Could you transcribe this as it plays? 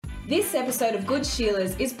This episode of Good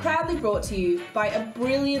Sheilas is proudly brought to you by a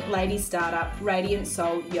brilliant lady startup, Radiant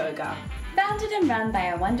Soul Yoga. Founded and run by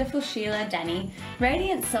our wonderful Sheila, Danny,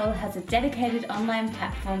 Radiant Soul has a dedicated online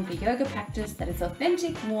platform for yoga practice that is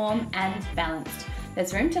authentic, warm and balanced.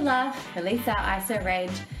 There's room to laugh, release our ISO rage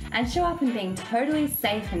and show up in being totally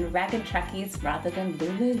safe in ragged trackies rather than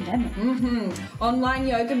Lululemon. Online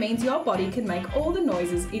yoga means your body can make all the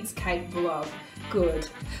noises it's capable of. Good.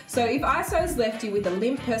 So if ISO's left you with a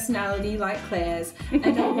limp personality like Claire's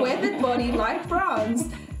and a weathered body like Bron's,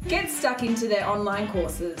 get stuck into their online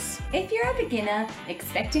courses. If you're a beginner,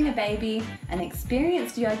 expecting a baby, an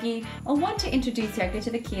experienced yogi, or want to introduce yoga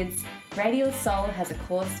to the kids, Radiant Soul has a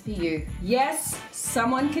course for you. Yes,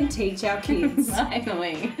 someone can teach our kids.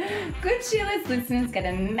 Finally. Good Sheilas listeners get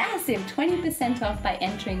a massive 20% off by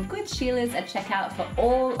entering Good Sheilas at checkout for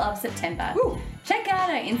all of September. Ooh. Check out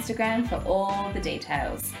our Instagram for all the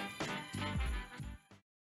details.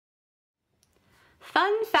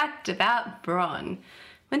 Fun fact about Bron.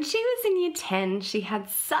 When she was in year 10, she had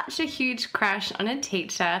such a huge crush on a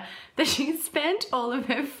teacher that she spent all of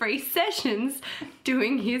her free sessions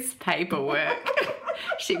doing his paperwork.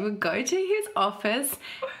 She would go to his office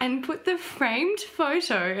and put the framed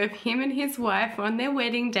photo of him and his wife on their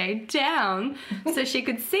wedding day down so she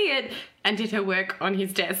could see it and did her work on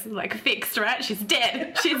his desk, like fixed, right? She's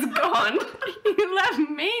dead. She's gone. You love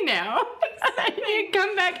me now. You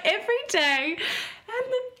come back every day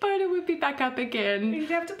and the photo would be back up again. He'd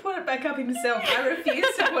have to put it back up himself. I refuse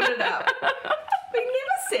to put it up. But he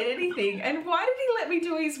never said anything. And why did he let me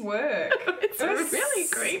do his work? It's really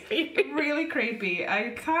creepy. Really creepy.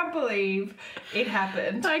 I can't believe it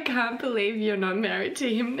happened. I can't believe you're not married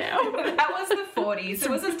to him now. That was the 40s. It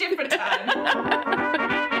was a different time.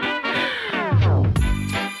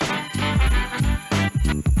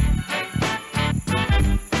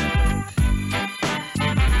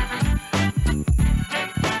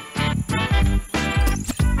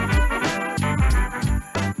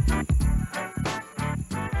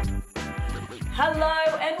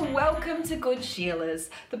 Hello and welcome to Good Sheilas,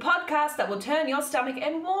 the podcast that will turn your stomach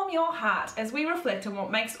and warm your heart as we reflect on what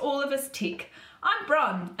makes all of us tick. I'm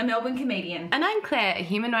Bron, a Melbourne comedian. And I'm Claire, a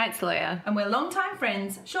human rights lawyer. And we're long-time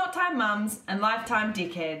friends, short-time mums, and lifetime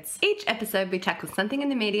dickheads. Each episode we tackle something in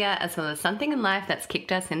the media as well as something in life that's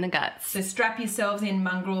kicked us in the guts. So strap yourselves in,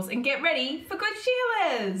 mongrels, and get ready for Good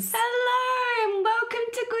Sheilas. Hello and welcome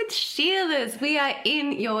to Good Sheilas. We are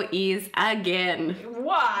in your ears again.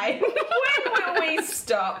 Why? When will we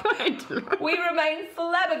stop? I don't know. We remain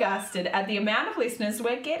flabbergasted at the amount of listeners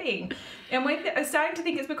we're getting. And we're starting to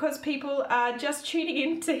think it's because people are just tuning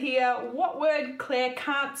in to hear what word Claire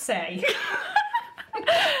can't say.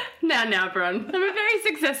 Now, Bron. I'm a very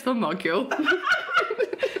successful mogul.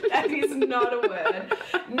 That is not a word.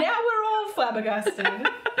 Now we're all flabbergasted.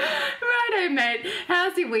 Righto, mate.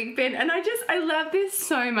 How's your week been? And I love this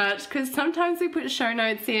so much because sometimes we put show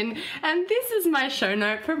notes in and this is my show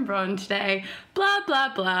note from Bron today. Blah,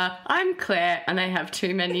 blah, blah. I'm Claire and I have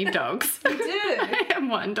too many dogs. You do? I have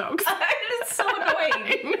one dog. It's so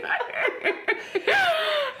annoying.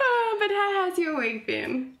 Oh, but how has your week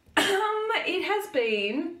been?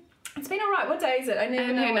 It's been all right. What day is it? I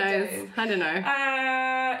never know who what knows? day it is. I don't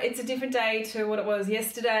know. It's a different day to what it was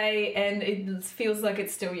yesterday, and it feels like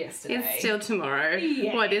it's still yesterday. It's still tomorrow.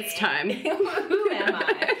 Yeah. What is time? Who am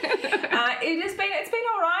I? It's been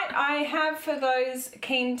all right. I have, for those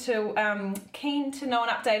keen to know an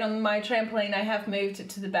update on my trampoline, I have moved it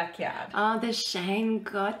to the backyard. Oh, the shame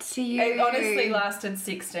got to you. It honestly lasted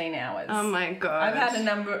 16 hours. Oh my god. I've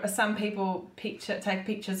had some people take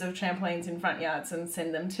pictures of trampolines in front yards and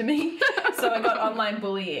send them to me. So I got online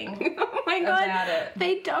bullying. Oh my god. About it.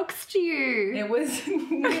 They doxed you. It was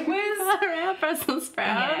Far out, Brussels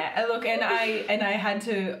sprout. Yeah, look, and I had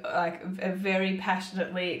to very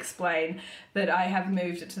passionately explain that I have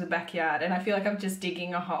moved it to the backyard, and I feel like I'm just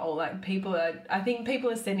digging a hole. I think people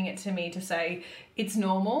are sending it to me to say it's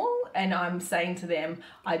normal, and I'm saying to them,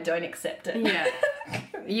 I don't accept it. Yeah.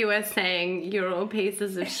 You are saying you're all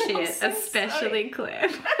pieces of shit, so especially Claire.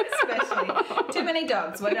 Especially. Too many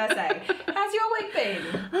dogs, what did I say? How's your week been?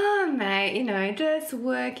 Oh, mate, just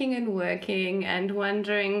working and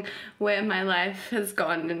wondering where my life has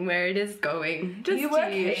gone and where it is going. Just You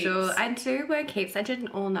work usual. heaps. I do work heaps. I did an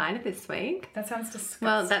all-nighter this week. That sounds disgusting.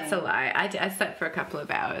 Well, that's a lie. I slept for a couple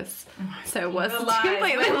of hours. So it was The lies.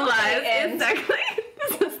 completely When will they lies. end? Exactly.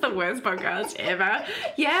 This is the worst podcast ever.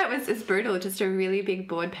 Yeah, it's brutal. Just a really big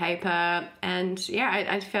board paper. And yeah,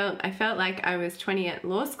 I felt like I was 20 at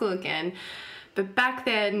law school again. But back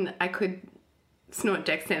then I could snort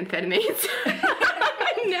dexamphetamines.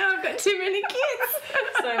 Now I've got Too many kids.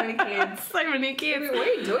 So many kids. So many kids. What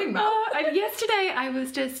are you doing, Mum? And yesterday I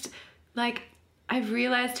was just like, I've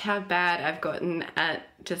realised how bad I've gotten at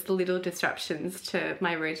just little disruptions to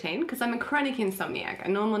my routine because I'm a chronic insomniac. A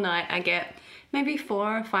normal night I get maybe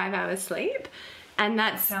 4 or 5 hours sleep, and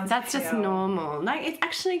that's just normal. Like, it's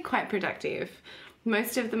actually quite productive.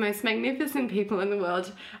 Most of the most magnificent people in the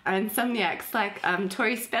world are insomniacs, like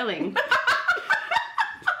Tori Spelling,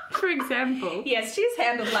 for example. Yes, she's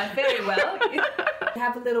handled life very well. You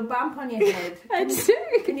have a little bump on your head. I do.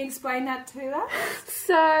 Can you explain that to us?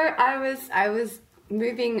 So I was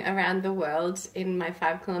moving around the world in my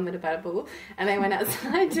 5-kilometre bubble, and I went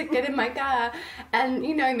outside to get in my car, and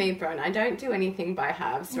you know me, Bron, I don't do anything by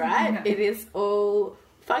halves, right? No. It is all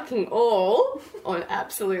or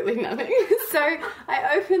absolutely nothing. So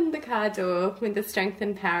I opened the car door with the strength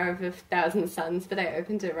and power of 1,000 suns, but I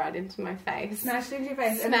opened it right into my face. Smashed into your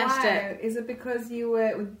face. Smashed and why? it. Is it because you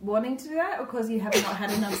were wanting to do that, or because you have not had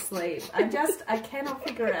enough sleep? I cannot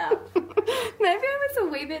figure it out. Maybe I was a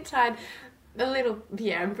wee bit tired. A little,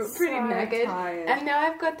 yeah, I'm pretty So naked. tired. And now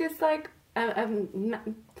I've got this, like,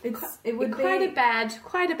 It would quite be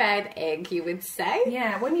a bad egg, you would say.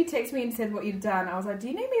 Yeah, when you texted me and said what you'd done, I was like, do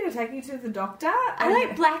you need me to take you to the doctor? I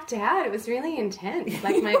like blacked out. It was really intense.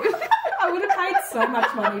 Like my I would have paid so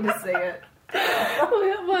much money to see it.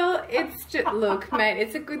 well, it's just, look, mate,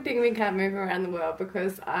 it's a good thing we can't move around the world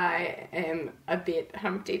because I am a bit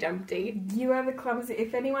Humpty Dumpty. You are the clumsy.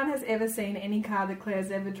 If anyone has ever seen any car that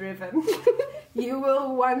Claire's ever driven, you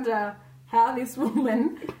will wonder how this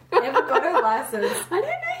woman ever got her license. I don't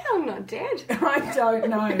know how I'm not dead. I don't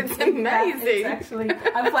know. It's amazing. It's actually,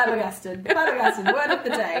 I'm flabbergasted. Flabbergasted, word of the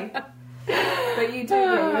day. But you do,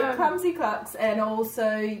 you're clumsy clucks, and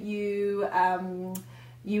also you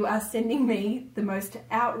are sending me the most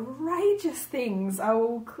outrageous things.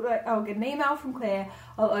 I'll get an email from Claire,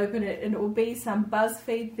 I'll open it, and it will be some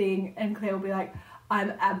BuzzFeed thing, and Claire will be like,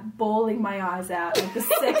 I'm bawling my eyes out at the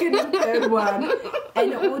second and third one,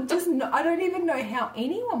 and it will just, I don't even know how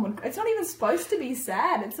anyone would, it's not even supposed to be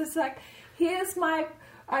sad. It's just like, here's what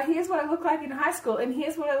I look like in high school, and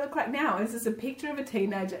here's what I look like now. It's just a picture of a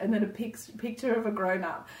teenager and then a picture of a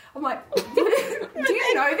grown-up. I'm like, do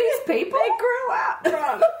you know these people? They grew up,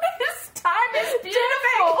 bro. This time is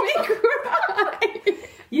beautiful. Make me cry.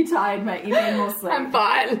 You're tired, mate. You need more sleep. I'm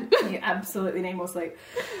fine. You absolutely need more sleep.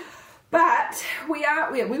 But we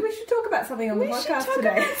should talk about something on the podcast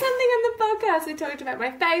today. We should talk about something on the podcast. We talked about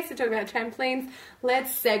my face, we talked about trampolines.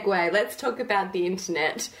 Let's segue. Let's talk about the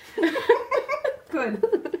internet. Good.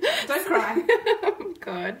 Don't cry.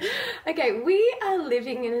 God. Okay, we are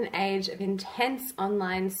living in an age of intense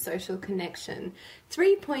online social connection.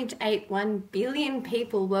 3.81 billion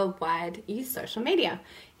people worldwide use social media.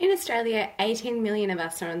 In Australia, 18 million of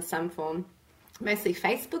us are on some form. Mostly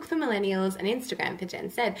Facebook for millennials and Instagram for Gen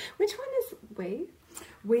Z. Which one is we?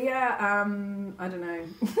 We are, I don't know.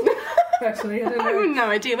 Actually, I don't know. I have no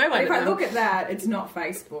idea. We're one If of I them. look at that, it's not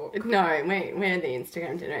Facebook. No, we're the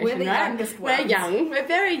Instagram generation, We're the right? youngest We're ones. young. We're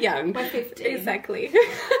very young. We're 15. Exactly.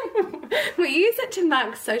 We use it to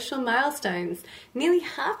mark social milestones. Nearly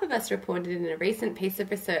half of us reported in a recent piece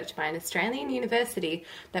of research by an Australian university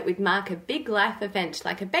that we'd mark a big life event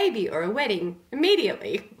like a baby or a wedding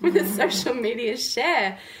immediately with a social media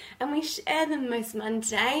share. And we share the most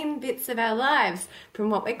mundane bits of our lives,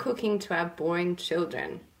 from what we're cooking to our boring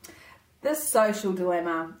children. The Social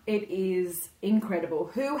Dilemma. It is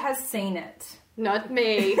incredible. Who has seen it? Not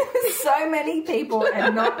me. So many people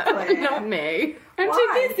and not Claire. Not me. I'm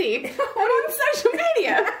Why? too busy. I'm on social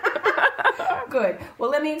media. Good.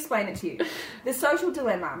 Well, let me explain it to you. The Social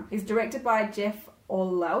Dilemma is directed by Jeff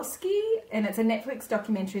Orlowski, and it's a Netflix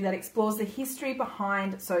documentary that explores the history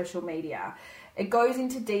behind social media. It goes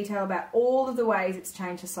into detail about all of the ways it's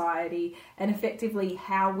changed society and effectively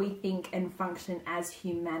how we think and function as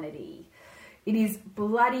humanity. It is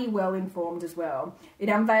bloody well informed as well. It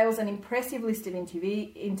unveils an impressive list of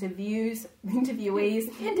interviews.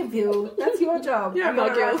 That's your job. Yeah, I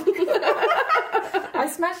got it module. right. I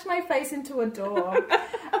smashed my face into a door.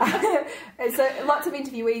 So lots of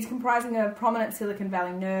interviewees comprising of prominent Silicon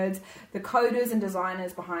Valley nerds, the coders and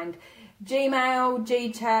designers behind Gmail,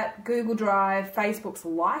 GChat, Google Drive, Facebook's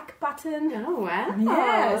like button. Oh, wow.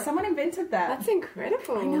 Yeah, someone invented that. That's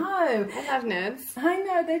incredible. I know. I love nerds. I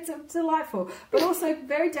know, that's delightful, but also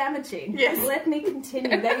very damaging. Yes. Let me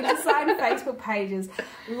continue. They designed Facebook pages.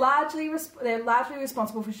 They're largely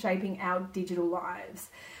responsible for shaping our digital lives.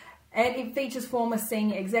 And it features former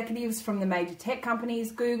senior executives from the major tech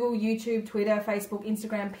companies, Google, YouTube, Twitter, Facebook,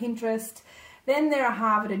 Instagram, Pinterest. Then there are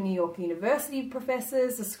Harvard and New York University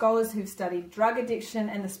professors, the scholars who've studied drug addiction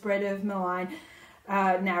and the spread of malign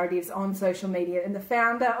narratives on social media and the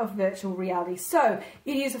founder of virtual reality. So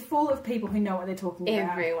it is full of people who know what they're talking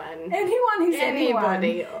about. Anyone who's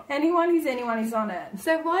Anybody. Anyone who's anyone who's on it.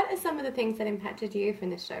 So what are some of the things that impacted you from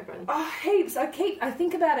this show, Bron? Oh, heaps. I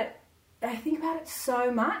think about it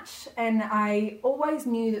so much, and I always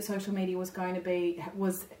knew that social media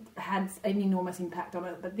had an enormous impact on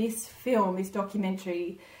it. But this film, this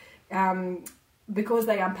documentary, because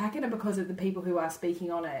they unpack it and because of the people who are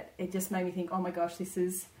speaking on it, it just made me think, oh my gosh, this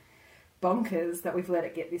is bonkers that we've let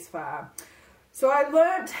it get this far. So I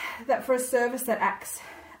learnt that for a service that acts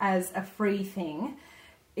as a free thing,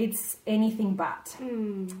 it's anything but.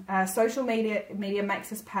 Social media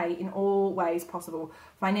makes us pay in all ways possible.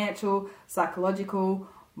 Financial, psychological,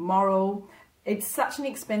 moral. It's such an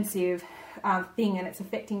expensive thing, and it's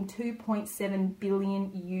affecting 2.7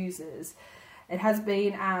 billion users. It has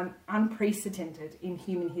been unprecedented in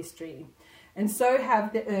human history. And so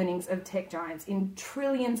have the earnings of tech giants in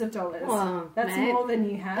trillions of dollars. Well, that's more than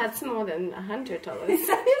you have. That's more than $100. That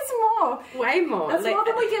is more. Way more. That's more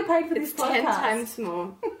than we get paid for this podcast. 10 times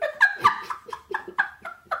more.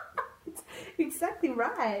 Exactly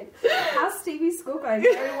right. Our Stevie School goes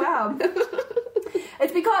very well.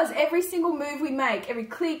 It's because every single move we make, every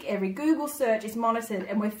click, every Google search is monitored,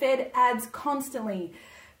 and we're fed ads constantly.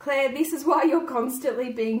 Claire, this is why you're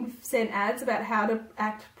constantly being sent ads about how to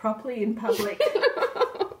act properly in public.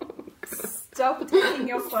 Stop taking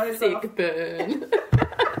your clothes off. Sick burn.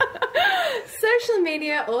 Social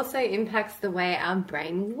media also impacts the way our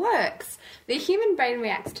brain works. The human brain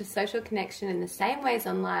reacts to social connection in the same ways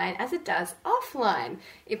online as it does offline.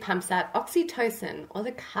 It pumps out oxytocin, or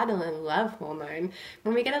the cuddle and love hormone,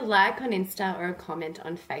 when we get a like on Insta or a comment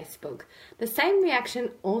on Facebook. The same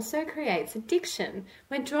reaction also creates addiction.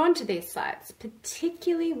 We're drawn to these sites,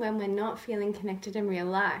 particularly when we're not feeling connected in real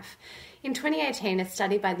life. In 2018, a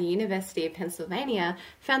study by the University of Pennsylvania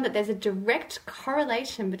found that there's a direct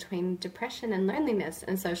correlation between depression and loneliness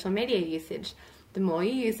and social media usage. The more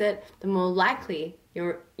you use it, the more likely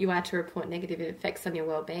you are to report negative effects on your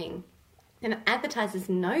well-being. And advertisers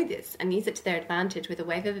know this and use it to their advantage with a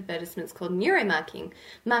wave of advertisements called neuromarketing.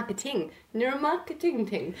 Neuromarketing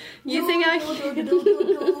thing. Using our... Join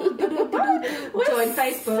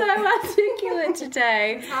Facebook. So articulate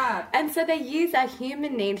today. It's hard. And so they use our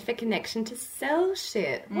human need for connection to sell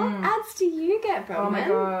shit. What ads do you get, Bronwyn? Oh my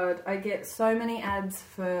god, I get so many ads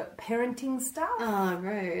for parenting stuff. Oh,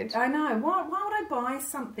 rude. I know. Why would I buy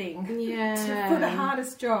something Yeah. for the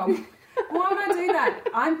hardest job? Why would I do that?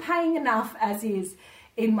 I'm paying enough as is,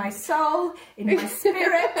 in my soul, in my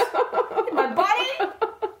spirit, in my body.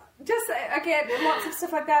 Just, I get lots of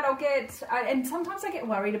stuff like that. And sometimes I get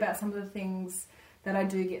worried about some of the things that I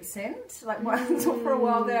do get sent. Like once, for a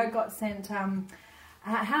while there, I got sent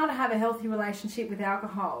how to have a healthy relationship with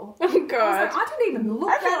alcohol. Oh god. I didn't even look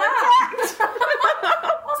that up.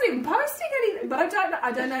 I wasn't even posting anything. But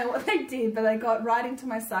I don't know what they did, but they got right into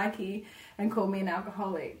my psyche and called me an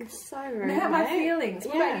alcoholic. It's so rude. They hurt my mate. feelings.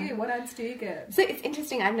 What about you? What ads do you get? So it's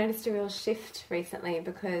interesting. I've noticed a real shift recently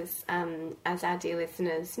because, as our dear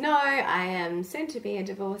listeners know, I am soon to be a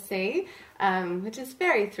divorcee, which is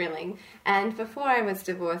very thrilling. And before I was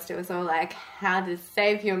divorced, it was all like, how to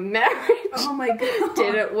save your marriage. Oh my god.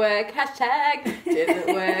 Did it work? Hashtag. Did it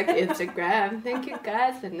work? Instagram. Thank you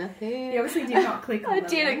guys for nothing. You obviously did not click on I them.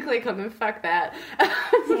 didn't click on them. Fuck that.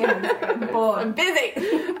 Yeah, I'm bored. I'm busy.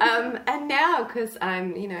 And now, because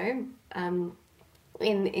I'm, in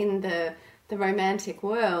the romantic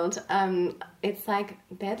world, it's like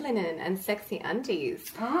bed linen and sexy undies.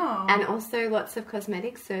 Oh. And also lots of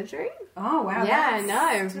cosmetic surgery. Oh, wow. Yeah,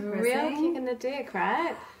 that's no, depressing. real kick in the dick,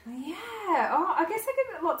 right? Yeah. Oh, I guess I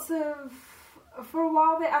get lots of... For a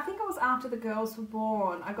while there, I think it was after the girls were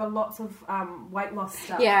born, I got lots of weight loss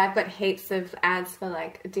stuff. Yeah, I've got heaps of ads for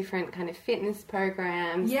like different kind of fitness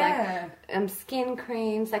programs, Yeah. like skin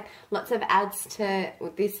creams, like lots of ads to,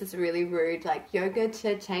 this is really rude, like yoga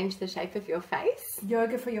to change the shape of your face.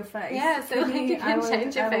 Yoga for your face. Yeah, so like you can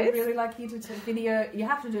change your I face. would really like you to video. You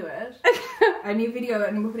have to do it. A new video,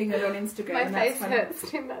 and we're putting it on Instagram. My and face that's funny. hurts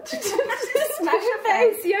too much. Smash your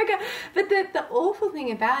face yoga. But the awful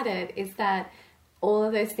thing about it is that all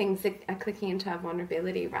of those things are clicking into our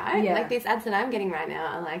vulnerability, right? Yeah. Like these ads that I'm getting right now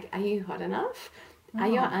are like, are you hot enough? Are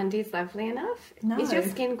your undies lovely enough? No. Is your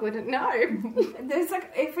skin good? No. There's like,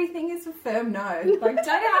 everything is a firm no. Like, don't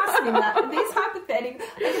ask me that. These hypothetical,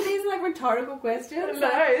 like, these like rhetorical questions. No,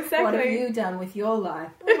 like, exactly. What have you done with your life?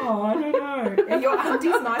 Oh, I don't know. Are your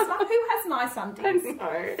undies nice? Like, who has nice undies?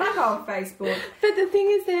 No. Fuck off, Facebook. But the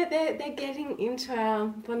thing is that they're getting into our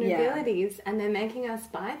vulnerabilities and they're making us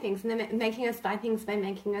buy things. And they're making us buy things by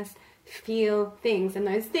making us feel things, and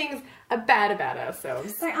those things are bad about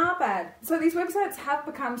ourselves. They are bad. So these websites have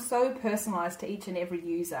become so personalised to each and every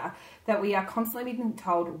user that we are constantly being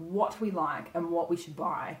told what we like and what we should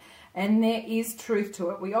buy. And there is truth to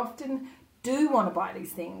it. We often do want to buy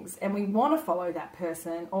these things and we want to follow that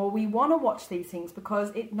person, or we want to watch these things because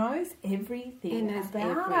it knows everything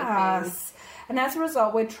about us. And as a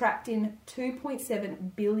result, we're trapped in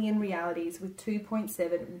 2.7 billion realities with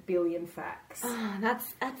 2.7 billion facts. Oh,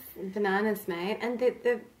 that's bananas, mate. And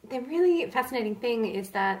the really fascinating thing is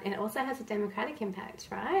that it also has a democratic impact,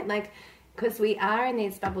 right? Like, because we are in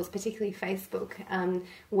these bubbles, particularly Facebook,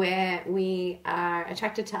 where we are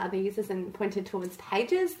attracted to other users and pointed towards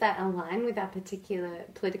pages that align with our particular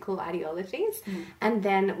political ideologies, and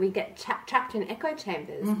then we get trapped in echo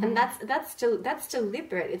chambers, and that's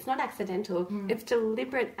deliberate. It's not accidental. It's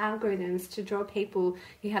deliberate algorithms to draw people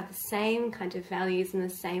who have the same kind of values and the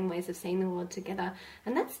same ways of seeing the world together,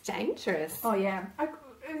 and that's dangerous. Oh yeah.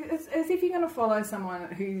 As if you're going to follow someone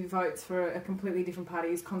who votes for a completely different party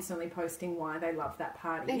who's constantly posting why they love that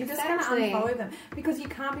party. You're just going to unfollow them because you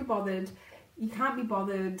can't be bothered. You can't be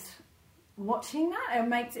bothered watching that.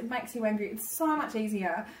 It makes you angry. It's so much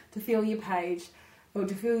easier to fill your page or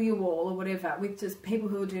to fill your wall or whatever with just people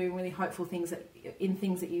who are doing really hopeful things that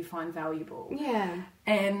you find valuable. Yeah.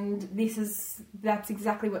 And that's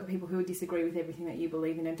exactly what the people who disagree with everything that you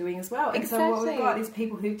believe in are doing as well. And so what we've got is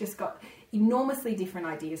people who've just got enormously different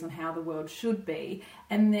ideas on how the world should be,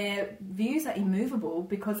 and their views are immovable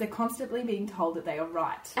because they're constantly being told that they are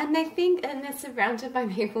right. And they're surrounded by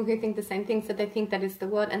people who think the same things, so they think that is the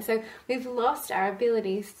world. And so we've lost our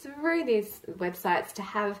ability through these websites to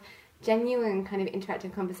have genuine kind of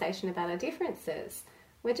interactive conversation about our differences.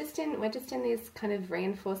 We're just in these kind of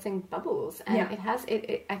reinforcing bubbles, and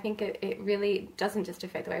I think it really doesn't just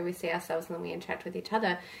affect the way we see ourselves when we interact with each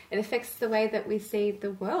other. It affects the way that we see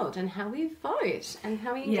the world and how we vote and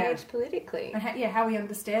how we engage politically. And how we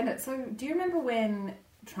understand it. So do you remember when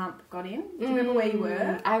Trump got in? Do you remember where you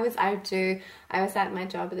were? I do. I was at my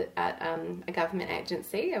job at a government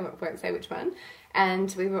agency. I won't say which one.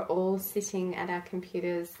 And we were all sitting at our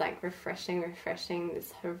computers, like refreshing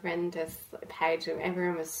this horrendous page, and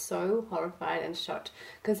everyone was so horrified and shocked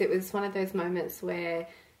because it was one of those moments where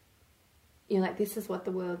you're like, this is what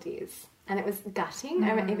the world is. And it was gutting,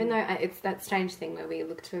 even though it's that strange thing where we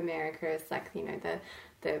look to America as like, you know,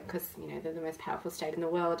 because, you know, they're the most powerful state in the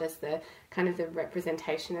world, as the kind of the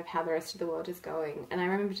representation of how the rest of the world is going. And I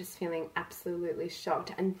remember just feeling absolutely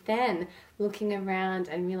shocked. And then looking around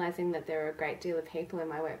and realising that there are a great deal of people in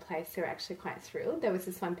my workplace who are actually quite thrilled. There was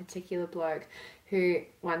this one particular bloke who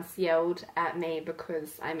once yelled at me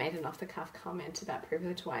because I made an off-the-cuff comment about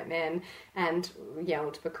privileged white men, and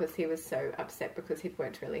yelled because he was so upset because he'd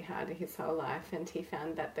worked really hard his whole life and he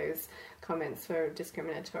found that those comments were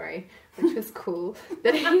discriminatory, which was cool.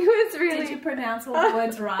 But he was really... Did you pronounce all the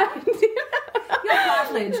words right? You're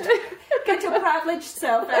privileged. Get your privileged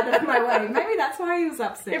self out of my way. Maybe that's why he was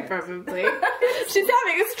upset. Yeah, probably. She's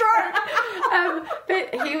having a stroke.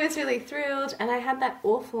 But he was really thrilled, and I had that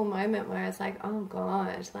awful moment where I was like, oh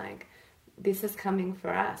God, like, this is coming for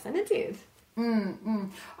us. And it did.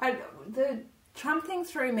 The Trump thing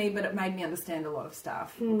threw me, but it made me understand a lot of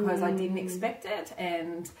stuff because I didn't expect it,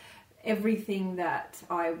 and everything that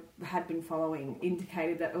I had been following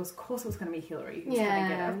indicated that of course it was going to be Hillary who's going to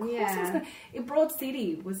get it. Of course it was going to... Broad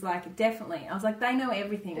City was like, definitely. I was like, they know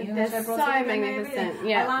everything. You know, they're so magnificent.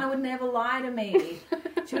 Yeah. Alana would never lie to me.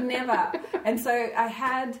 She would never. And so I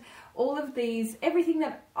had all of these, every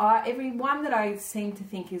one that I seem to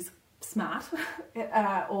think is smart,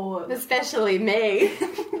 or... Especially me.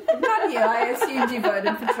 Not you. I assumed you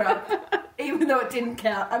voted for Trump, even though it didn't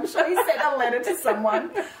count. I'm sure you sent a letter to someone.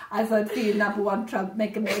 I vote for you, number one, Trump,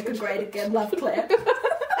 make America great again, love Claire.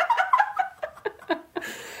 But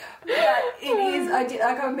it is,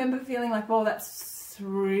 I remember feeling like, well, that's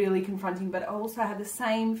really confronting, but I also had the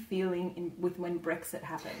same feeling with when Brexit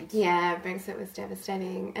happened. Yeah, Brexit was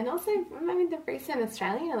devastating. And also, I mean, the recent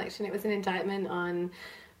Australian election, it was an indictment on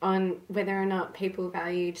whether or not people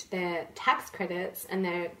valued their tax credits and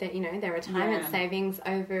their retirement savings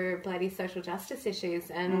over bloody social justice issues.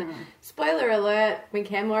 And spoiler alert, we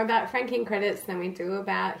care more about franking credits than we do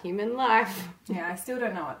about human life. Yeah, I still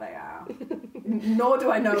don't know what they are. Nor do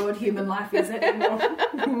I know what human life is anymore.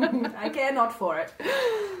 I care not for it.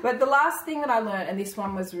 But the last thing that I learned, and this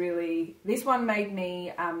one made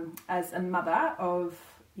me, as a mother of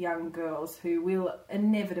young girls who will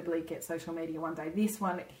inevitably get social media one day, this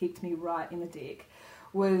one hit me right in the dick,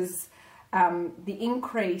 was the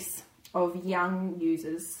increase of young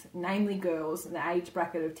users, namely girls in the age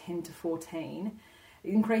bracket of 10 to 14,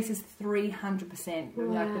 It increases 300%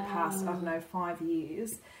 in like the past, I don't know, 5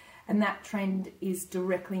 years. And that trend is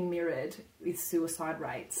directly mirrored with suicide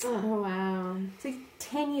rates. Oh, wow. So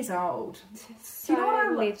 10 years old. So do you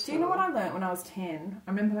know little. what I learnt when I was 10? I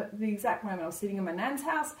remember the exact moment I was sitting in my nan's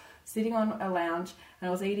house, sitting on a lounge, and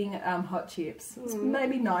I was eating hot chips. It was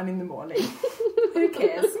maybe 9 in the morning. Who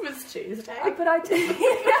cares? It was Tuesday. But I did.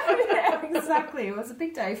 Yeah, exactly. It was a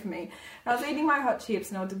big day for me. And I was eating my hot chips,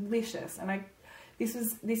 and they were delicious. And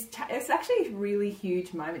it's actually a really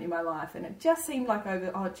huge moment in my life, and it just seemed like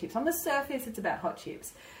over hot chips. On the surface, it's about hot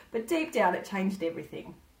chips, but deep down, it changed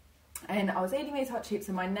everything. And I was eating these hot chips,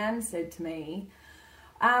 and my nan said to me,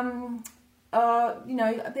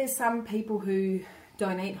 there's some people who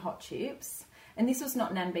don't eat hot chips. And this was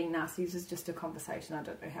not Nan being nasty, this was just a conversation. I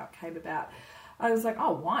don't know how it came about. I was like,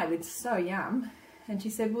 oh, why? It's so yum. And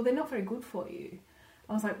she said, well, they're not very good for you.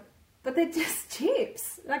 I was like, but they're just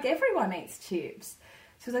chips. Like, everyone eats chips.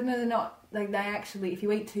 She was like, no, they're not. Like, they actually, if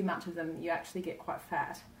you eat too much of them, you actually get quite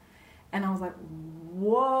fat. And I was like,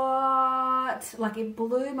 what? Like, it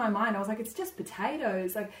blew my mind. I was like, it's just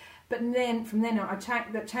potatoes. Like, but then, from then on,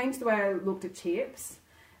 that changed the way I looked at chips,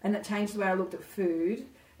 and that changed the way I looked at food,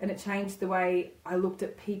 and it changed the way I looked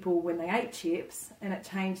at people when they ate chips, and it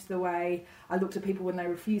changed the way I looked at people when they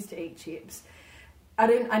refused to eat chips.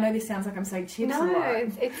 I know this sounds like I'm saying chips a lot. No,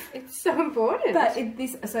 it's so important. But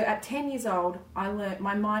so at 10 years old, I learned,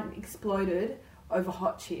 my mind exploded over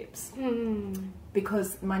hot chips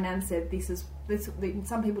because my nan said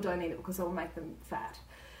some people don't eat it because it will make them fat.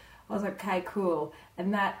 I was like, okay, cool.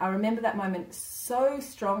 And I remember that moment so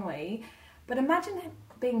strongly. But imagine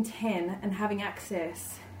being 10 and having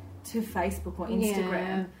access to Facebook or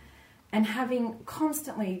Instagram and having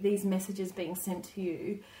constantly these messages being sent to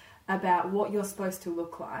you about what you're supposed to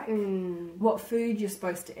look like, what food you're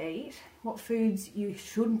supposed to eat, what foods you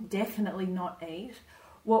should definitely not eat,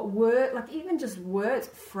 what even just words,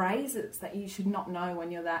 phrases that you should not know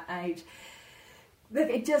when you're that age.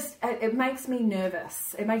 It makes me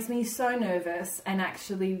nervous. It makes me so nervous and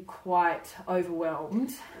actually quite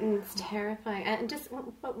overwhelmed. It's terrifying. And just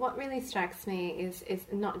what really strikes me is it's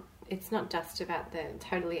not just about the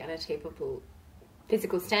totally unachievable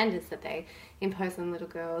physical standards that they impose on little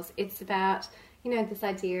girls. It's about, this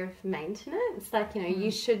idea of maintenance. Like, you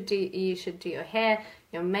should do your hair,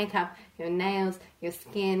 your makeup, your nails, your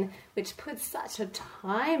skin, which puts such a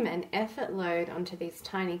time and effort load onto these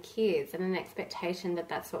tiny kids, and an expectation that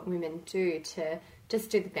that's what women do to just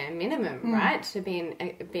do the bare minimum, right? To be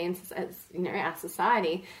in our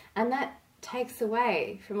society, and that takes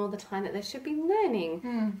away from all the time that they should be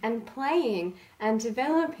learning and playing and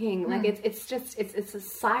developing. Like it's a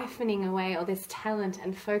siphoning away all this talent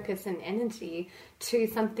and focus and energy to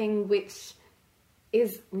something which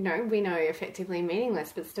is, we know effectively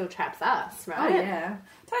meaningless, but still traps us, right? Oh yeah,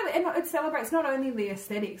 totally. And it celebrates not only the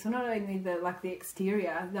aesthetics, or not only the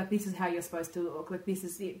exterior, like this is how you're supposed to look, like this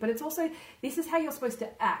is it, but it's also this is how you're supposed to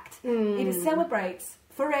act. It celebrates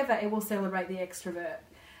forever. It will celebrate the extrovert.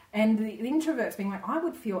 And the introverts being like, I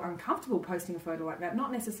would feel uncomfortable posting a photo like that,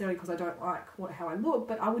 not necessarily because I don't like how I look,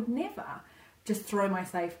 but I would never just throw my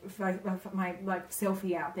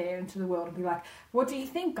selfie out there into the world and be like, what do you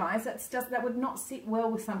think, guys? That would not sit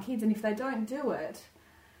well with some kids, and if they don't do it,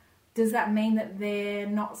 does that mean that they're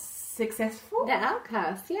not successful? They're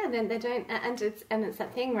outcasts, yeah. Then they don't, and it's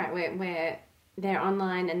that thing, right, where they're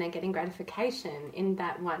online and they're getting gratification in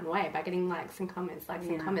that one way by getting likes and comments.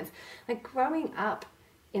 Like growing up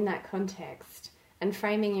in that context and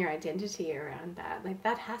framing your identity around that, like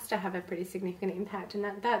that has to have a pretty significant impact. And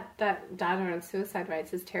that data on suicide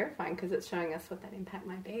rates is terrifying because it's showing us what that impact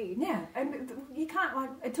might be. Yeah, and you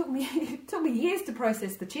can't, it took me years to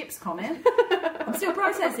process the chips comment. I'm still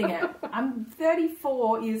processing it. I'm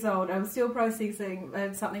 34 years old. I'm still processing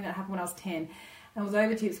something that happened when I was 10. I was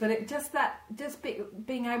over chips, but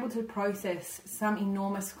being able to process some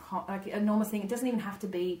enormous thing. It doesn't even have to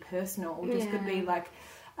be personal. It just could be like,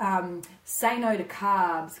 say no to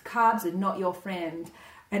carbs. Carbs are not your friend.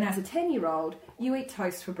 And as a 10-year-old, you eat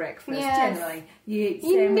toast for breakfast. Yes. Generally, you eat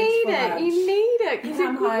sandwich for lunch. You need it. You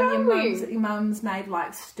come home, your mum's made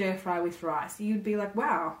like stir fry with rice. You'd be like,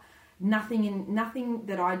 wow, nothing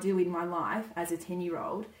that I do in my life as a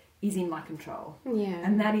 10-year-old is in my control. Yeah.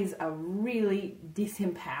 And that is a really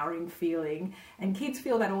disempowering feeling. And kids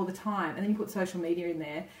feel that all the time. And then you put social media in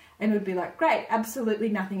there and it would be like, great, absolutely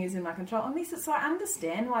nothing is in my control. And so I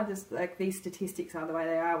understand why these statistics are the way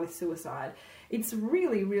they are with suicide. It's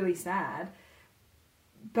really, really sad.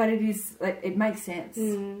 But it makes sense.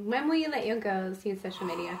 When will you let your girls use social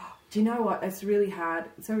media? Do you know what? It's really hard.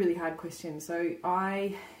 It's a really hard question. So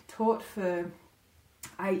I taught for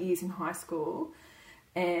 8 years in high school.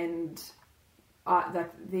 and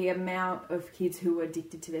like the amount of kids who were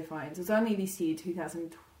addicted to their phones. It was only this year,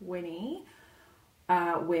 2020,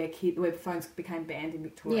 where phones became banned in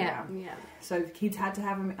Victoria. Yeah. So kids had to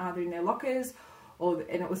have them either in their lockers, and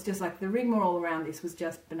it was just like the rigmarole around this was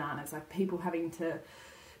just bananas. Like people having to,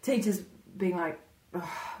 teachers being like,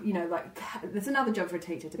 you know, like there's another job for a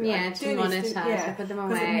teacher to be like, to monitor, to put them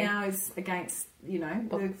away. Because it now is against, you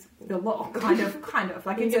know, the law, kind of.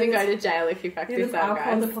 Like you're going to go to jail if you practice that, I'll guys.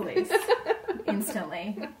 call the police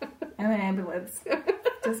instantly, and an ambulance,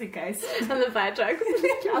 just in case. And the fire truck.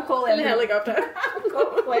 I'll call And a helicopter. I'll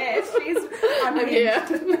call Claire. I'm here.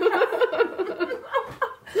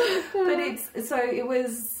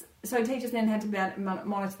 So teachers then had to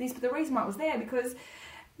monitor this, but the reason why it was there because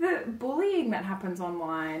the bullying that happens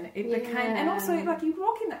online, it became, and also like you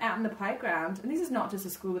walk out in the playground, and this is not just a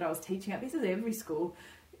school that I was teaching at, this is every school.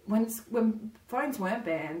 When phones weren't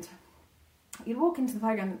banned, you'd walk into the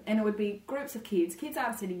playground and it would be groups of kids. Kids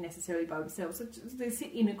aren't sitting necessarily by themselves, so they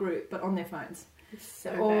sit in a group but on their phones. It's so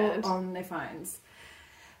all bad. on their phones.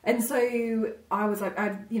 And so I was like,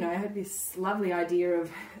 I had this lovely idea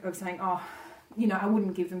of saying, you know, I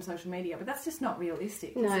wouldn't give them social media, but that's just not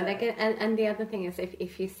realistic. No, they get, and the other thing is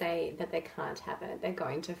if you say that they can't have it, they're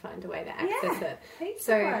going to find a way to access it.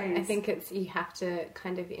 So I think you have to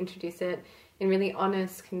kind of introduce it in really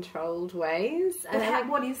honest, controlled ways. But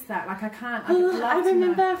what is that? Like I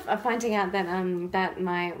remember finding out that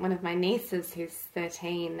one of my nieces, who's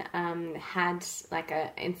 13, had like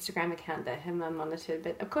a Instagram account that her mum monitored,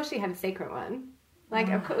 but of course she had a secret one. Like,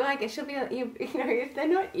 of course, like she'll be, you know, if they're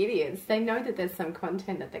not idiots, they know that there's some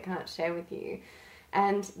content that they can't share with you,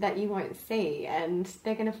 and that you won't see, and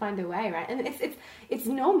they're going to find a way, right? And it's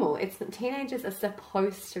normal. Teenagers are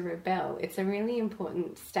supposed to rebel. It's a really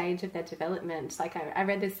important stage of their development. Like I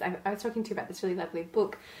read this. I was talking to you about this really lovely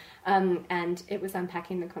book, and it was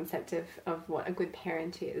unpacking the concept of what a good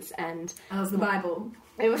parent is, and it was the Bible.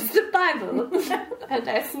 It was the Bible, and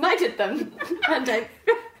I smited them, and I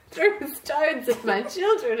threw stones at my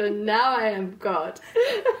children, and now I am God.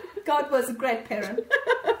 God was a great parent.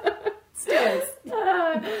 Still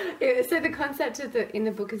is. So the concept in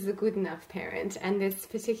the book is a good enough parent, and this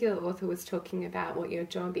particular author was talking about what your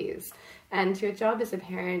job is. And your job as a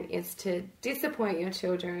parent is to disappoint your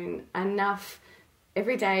children enough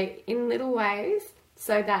every day in little ways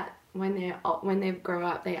so that when they grow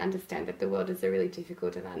up, they understand that the world is a really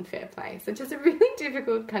difficult and unfair place. Which is a really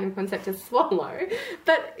difficult kind of concept to swallow,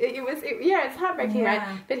 but it's heartbreaking,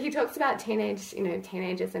 right? But he talks about teenagers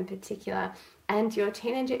in particular. And your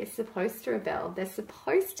teenager is supposed to rebel. They're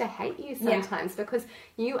supposed to hate you sometimes because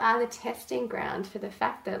you are the testing ground for the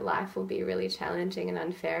fact that life will be really challenging and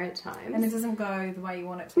unfair at times. And it doesn't go the way you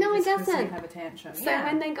want it to. No, it doesn't. You have a tantrum. So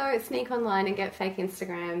when they go sneak online and get fake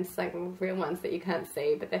Instagrams, like real ones that you can't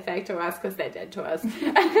see, but they're fake to us because they're dead to us,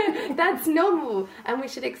 that's normal and we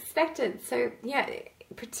should expect it. So,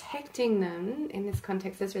 protecting them in this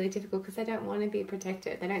context is really difficult because they don't want to be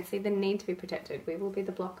protected. They don't see the need to be protected. We will be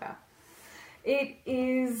the blocker. It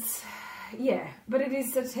is, but it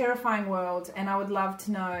is a terrifying world, and I'd love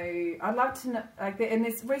to know, and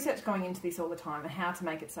there's research going into this all the time, and how to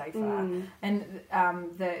make it safer, and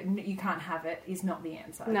that you can't have it is not the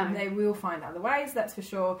answer. No. They will find other ways, that's for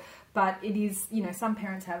sure, but it is, some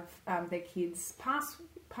parents have their kids'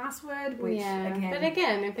 password, which again... But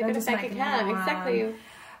again, if they've got a fake account, exactly...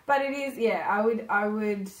 But it is, I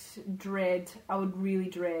would really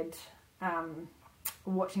dread...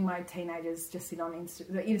 watching my teenagers just sit on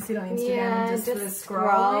Instagram and just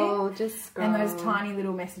scroll. And those tiny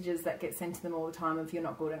little messages that get sent to them all the time of you're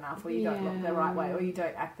not good enough, or you don't look the right way, or you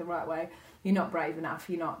don't act the right way, you're not brave enough,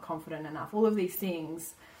 you're not confident enough, all of these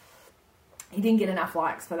things. He didn't get enough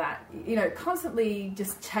likes for that. Constantly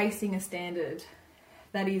just chasing a standard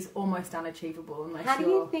that is almost unachievable unless How do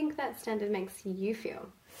you think that standard makes you feel?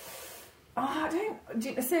 I don't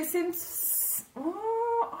know.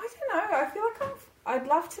 I feel like I'd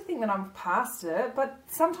love to think that I'm past it, but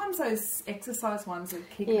sometimes those exercise ones would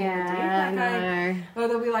kick me in the deep. Or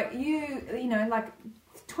they'll be like, like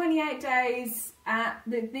 28 days at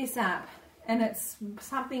this app, and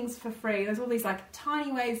something's for free. There's all these like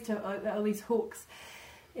tiny ways to all these hooks,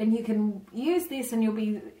 and you can use this, and you'll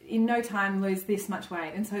be in no time lose this much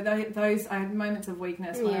weight. And so those are moments of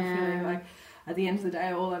weakness when I'm feeling like. At the end of the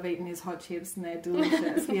day, all I've eaten is hot chips and they're delicious.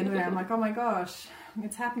 At the end of the day, I'm like, oh my gosh,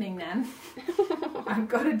 it's happening, man. I've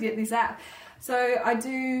got to get this app. So I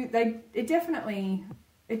do. It definitely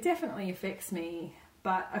affects me,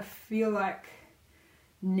 but I feel like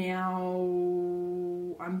now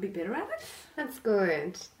I'm a bit better at it. That's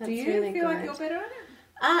good. Do you really feel good. like you're better at it?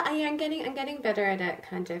 Yeah, I'm getting better at it,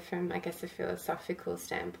 kind of from, I guess, a philosophical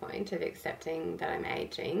standpoint of accepting that I'm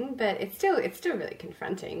aging. But it's still really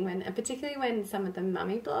confronting when, particularly when some of the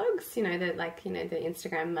mummy blogs, the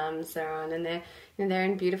Instagram mums are on, and they're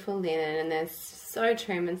in beautiful linen and they're so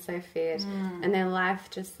trim and so fit, and their life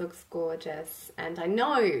just looks gorgeous. And I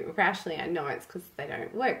know, rationally, it's because they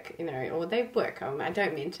don't work, or they work. I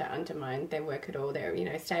don't mean to undermine their work at all. They're,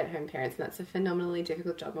 stay-at-home parents, and that's a phenomenally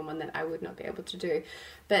difficult job and one that I would not be able to do.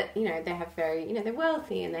 But, they have very, they're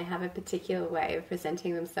wealthy and they have a particular way of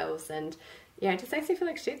presenting themselves, and it just makes me feel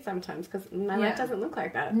like shit sometimes because my life doesn't look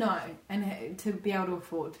like that. No, and to be able to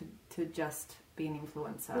afford to just be an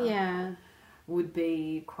influencer would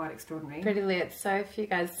be quite extraordinary. Pretty lit. So if you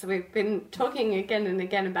guys, we've been talking again and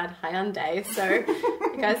again about Hyundai, so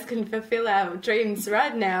you guys can fulfill our dreams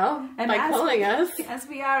right now and by calling us. As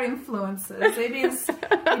we are influencers, it is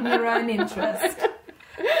in your own interest.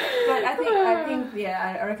 But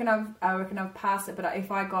I reckon I've passed it. But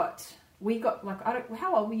we got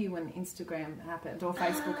how old were you when Instagram happened or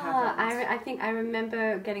Facebook happened? I think I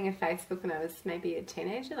remember getting a Facebook when I was maybe a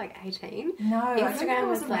teenager, like 18. No, Instagram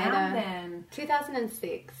was later. Then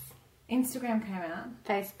 2006. Instagram came out.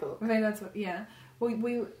 Facebook. I mean, that's what. Yeah. You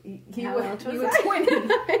were 20.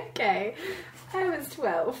 Okay. I was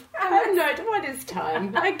 12. No, what is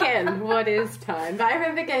time? Again, what is time? But I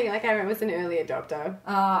remember I was an early adopter.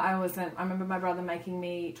 I wasn't. I remember my brother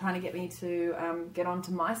trying to get me to get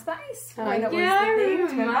onto MySpace. When it was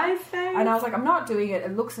the thing. MySpace. And I was like, I'm not doing it.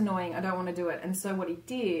 It looks annoying. I don't want to do it. And so what he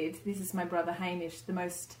did, this is my brother Hamish, the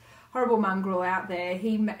most horrible mongrel out there.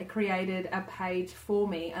 He created a page for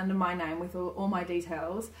me under my name with all my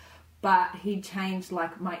details. But he changed a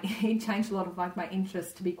lot of my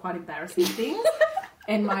interests to be quite embarrassing things.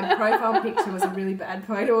 And my profile picture was a really bad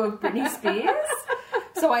photo of Britney Spears.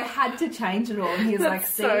 So I had to change it all. And he was like,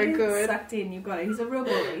 "See, so good. Sucked in, you've got it." He's a real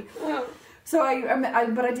bully. So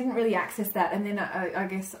but I didn't really access that. And then I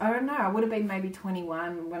guess, I don't know, I would have been maybe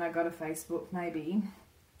 21 when I got a Facebook, maybe.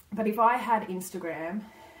 But if I had Instagram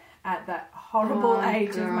at that horrible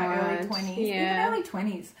age of my early 20s, even early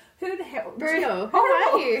 20s, who the hell? Brutal. Who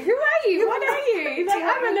are you? What are you? Like,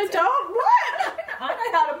 I'm an adult. What? I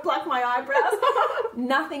know how to pluck my eyebrows.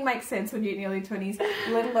 Nothing makes sense when you're in your early 20s,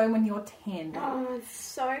 let alone when you're 10. Oh, it's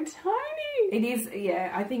so tiny. It is,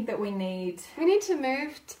 I think that we need to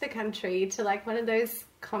move to the country to like one of those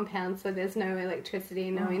compounds where there's no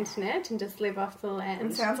electricity, no internet, and just live off the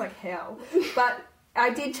land. It sounds like hell. But I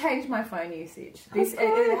did change my phone usage.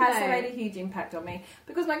 It has made a huge impact on me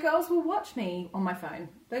because my girls will watch me on my phone.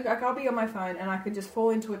 Like I'll be on my phone and I could just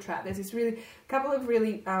fall into a trap. There's this couple of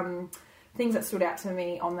really things that stood out to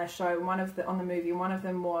me on the show. On the movie, one of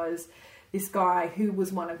them was this guy who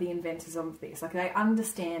was one of the inventors of this. Like they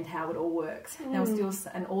understand how it all works.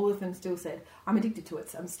 And all of them still said, "I'm addicted to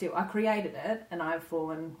it. I created it and I've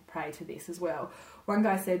fallen prey to this as well." One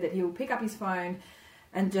guy said that he'll pick up his phone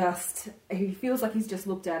and he feels like he's just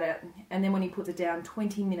looked at it, and then when he puts it down,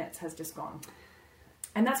 20 minutes has just gone.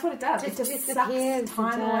 And that's what it does. It just sucks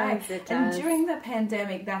time away. And during the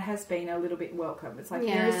pandemic, that has been a little bit welcome. It's like,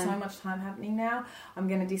 there is so much time happening now, I'm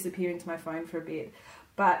going to disappear into my phone for a bit.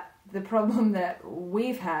 But the problem that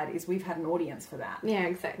we've had is we've had an audience for that. Yeah,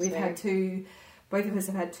 exactly. Both of us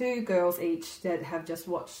have had 2 girls each that have just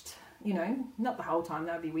watched, not the whole time,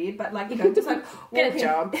 that would be weird, but just like... Get a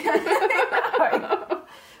job.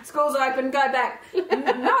 School's open, go back.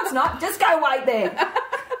 No, it's not. Just go wait there.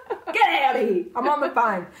 Get out of here. I'm on the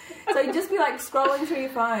phone. So you'd just be like scrolling through your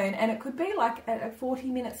phone, and it could be like at 40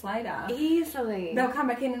 minutes later. Easily. They'll come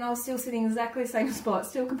back in and I was still sitting exactly the same spot,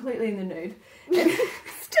 still completely in the nude.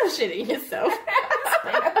 Still shitting yourself.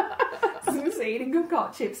 Eating good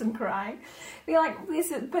hot chips and crying. Be like,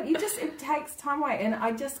 but it takes time away, and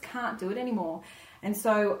I just can't do it anymore. And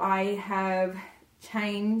so I have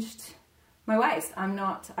changed my ways.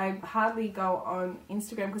 I hardly go on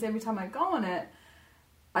Instagram because every time I go on it,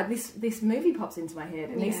 this movie pops into my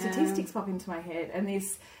head, and these statistics pop into my head, and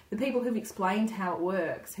the people who've explained how it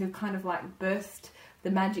works, who've kind of like burst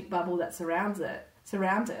the magic bubble that surrounds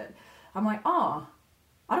it. I'm like, oh,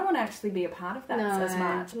 I don't want to actually be a part of that as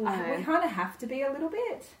much. We kind of have to be a little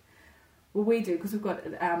bit. Well, we do, because we've got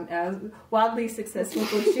our wildly successful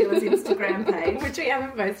Good Sheila's Instagram page. Which we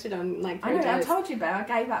haven't posted on, like, I know, I told you about it.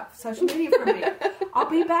 I gave up social media for a bit.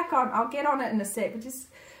 I'll get on it in a sec, but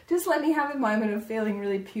just let me have a moment of feeling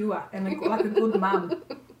really pure and like a good mum.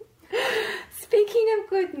 Speaking of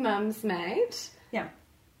good mums, mate. Yeah.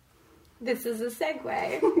 This is a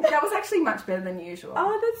segue. That was actually much better than usual.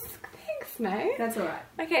 Oh, Thanks, mate. That's all right.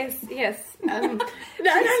 Okay, yes. I don't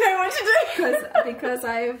know what to do. Because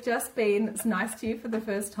I have just been nice to you for the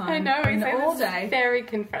first time. I know, in all day. Very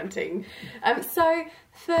confronting. So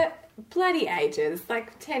for bloody ages,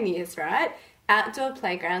 like 10 years, right? Outdoor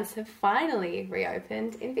playgrounds have finally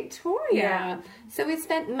reopened in Victoria. Yeah. So we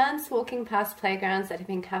spent months walking past playgrounds that have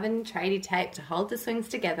been covered in tradie tape to hold the swings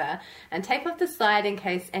together and tape off the slide in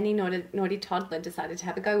case any naughty toddler decided to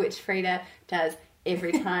have a go, which Frida does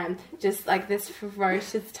every time. Just like this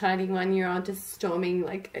ferocious tiny 1-year-old just storming,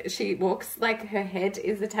 like she walks like her head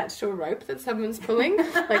is attached to a rope that someone's pulling,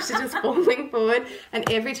 like she's just falling forward, and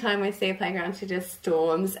every time we see a playground she just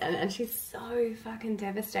storms, and she's so fucking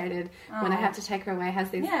devastated when I have to take her away,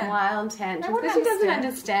 has these wild tantrums because she doesn't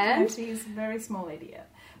understand. No, she's a very small idiot.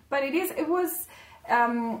 But it was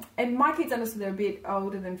and my kids understood they're a bit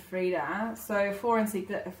older than Frida, so 4 and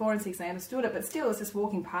 6 they understood it, but still it's just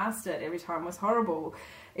walking past it every time was horrible.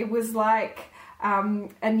 It was like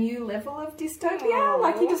a new level of dystopia.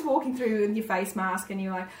 Like you're just walking through with your face mask and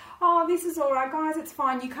you're like, oh, this is all right, guys, it's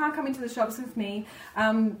fine. You can't come into the shops with me.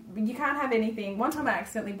 You can't have anything. One time I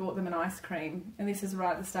accidentally bought them an ice cream, and this is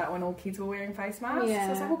right at the start when all kids were wearing face masks. Yeah. So I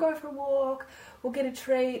was like, we'll go for a walk, we'll get a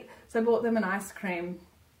treat. So I bought them an ice cream.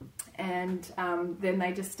 And then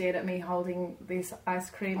they just stared at me holding this ice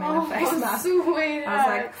cream and a face mask. Sweet. I was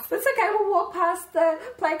like, that's okay, we'll walk past the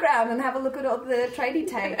playground and have a look at all the tradie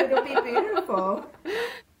tape. It'll be beautiful.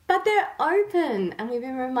 But they're open, and we've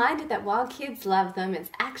been reminded that while kids love them, it's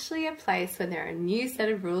actually a place where there are a new set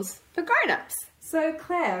of rules for grown-ups. So,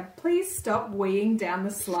 Claire, please stop weeing down the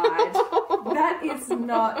slide. That is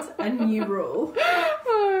not a new rule.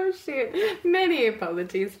 Oh, shit. Many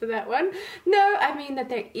apologies for that one. No, I mean that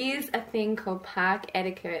there is a thing called park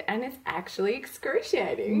etiquette, and it's actually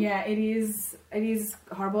excruciating. Yeah, it is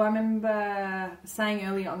horrible. I remember saying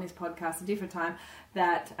earlier on this podcast, a different time,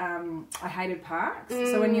 that I hated parks.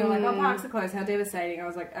 So when you're like, oh, parks are closed, how devastating, I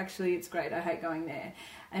was like, actually, it's great. I hate going there.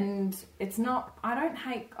 And it's not, I don't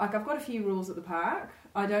hate, like I've got a few rules at the park.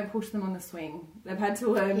 I don't push them on the swing. They've had to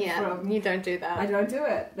learn from... you don't do that. I don't do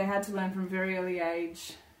it. They had to learn from a very early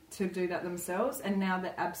age to do that themselves, and now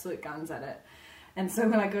they're absolute guns at it. And so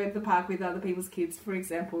when I go to the park with other people's kids, for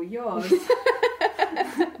example, yours,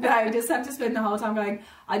 they just have to spend the whole time going,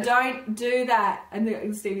 I don't do that.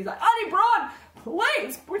 And Stevie's like, Auntie Braun,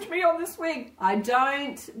 please push me on the swing. I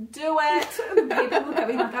don't do it. And people look at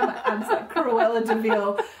me like I'm like Cruella de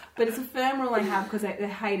Vil. But it's a firm rule I have because they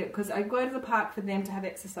hate it. Because I go to the park for them to have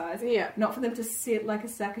exercise, not for them to sit like a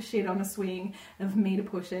sack of shit on a swing and for me to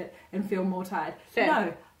push it and feel more tired. Fair.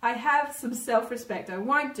 No, I have some self-respect. I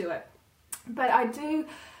won't do it. But I do.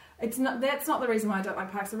 That's not the reason why I don't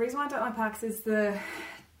like parks. The reason why I don't like parks is the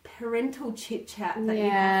parental chit chat that you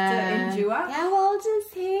have to endure. How old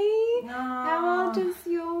is he? Oh, How old is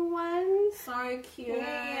your one? so cute.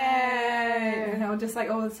 Yeah. You know, just like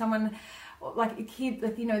someone, like a kid,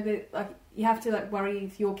 like like you have to like worry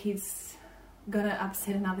if your kid's gonna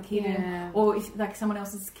upset another kid, or if like someone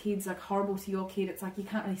else's kid's like horrible to your kid. It's like you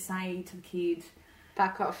can't really say to the kid,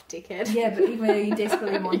 Back off, dickhead. yeah, but even though you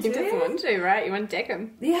desperately want to. You just want to, right? You want to deck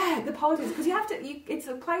him. Yeah, the politics, because you have to. It's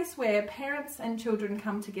a place where parents and children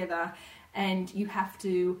come together, and you have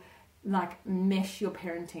to like mesh your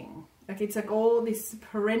parenting. Like it's like all this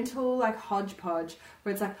parental like hodgepodge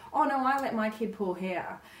where it's like, oh no, I let my kid pull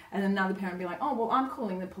hair, and then another parent be like, oh well, I'm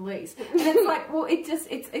calling the police, and it's like, well,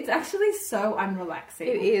 it's actually so unrelaxing.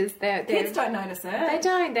 It is. Kids don't notice it. They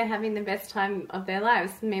don't. They're having the best time of their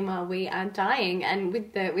lives. Meanwhile, we are dying. And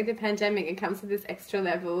with the pandemic, it comes with this extra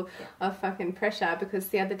level of fucking pressure. Because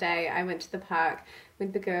the other day, I went to the park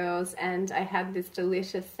with the girls and I had this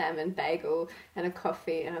delicious salmon bagel and a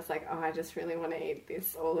coffee, and I was like, oh, I just really want to eat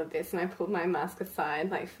all of this. And I pulled my mask aside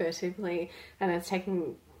like furtively, and I was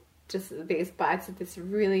taking just these bites of this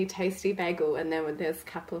really tasty bagel, and then there's a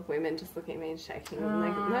couple of women just looking at me and shaking. And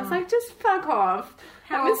I was like, just fuck off.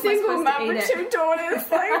 How I'm a else am I single supposed to mum eat with it? 2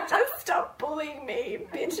 daughters. Like, just stop bullying me,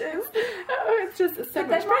 bitches. Oh, it's just so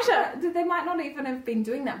much pressure. They might not even have been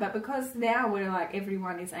doing that, but because now we're like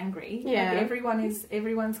everyone is angry. Yeah. Like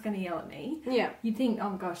everyone's going to yell at me. Yeah. You think,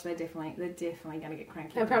 oh gosh, they're definitely going to get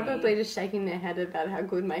cranky. They're at me. probably just shaking their head about how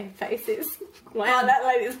good my face is. Wow, that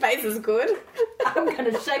lady's face is good. I'm going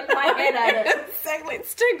to shake my head at it. Exactly,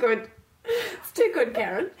 it's too good. It's too good,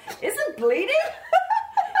 Karen. Is it bleeding?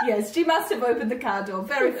 Yes, she must have opened the car door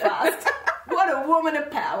very fast. What a woman of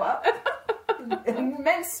power.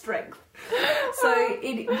 Immense strength. I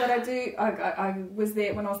was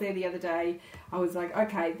there when I was there the other day. I was like,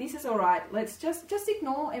 okay, this is all right. Let's just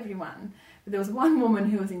ignore everyone, But there was one woman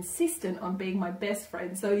who was insistent on being my best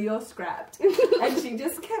friend, so you're scrapped. And she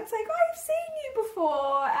just kept saying, I've seen you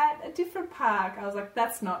before at a different park. I was like,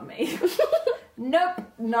 that's not me. Nope,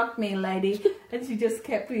 not me, lady. And she just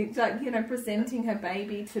kept, like, you know, presenting her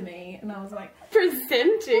baby to me. And I was like,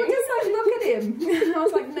 Presenting? just like, look at him. And I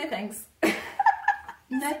was like, no thanks.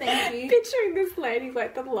 No thank you. Picturing this lady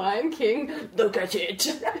like the Lion King. Look at it.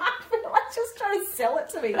 I feel like just trying to sell it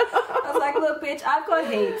to me. I was like, look, bitch, I've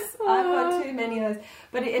got heaps. I've got too many of those.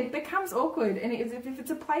 But it becomes awkward. And if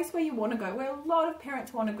it's a place where you want to go, where a lot of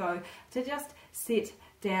parents want to go, to just sit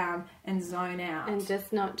down and zone out. And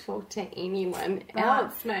just not talk to anyone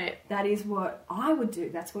else, mate. That is what I would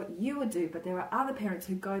do. That's what you would do. But there are other parents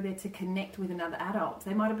who go there to connect with another adult.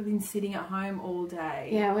 They might have been sitting at home all day.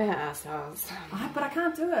 Yeah, we're assholes. But I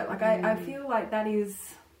can't do it. Like, I feel like that is...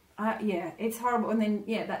 yeah, it's horrible. And then,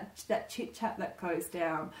 yeah, that chit-chat that goes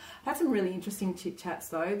down. I had some really interesting chit-chats,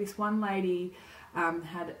 though. This one lady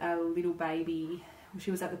had a little baby.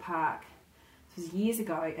 She was at the park. This was years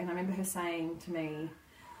ago. And I remember her saying to me,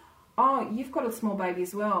 oh, you've got a small baby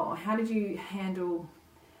as well. How did you handle,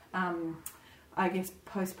 I guess,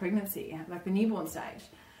 post-pregnancy, like the newborn stage?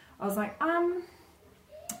 I was like, I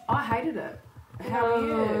hated it. How are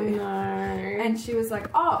you? Oh, no. And she was like,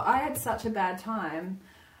 oh, I had such a bad time.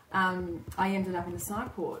 I ended up in the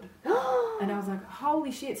psych ward. And I was like,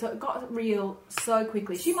 holy shit. So it got real so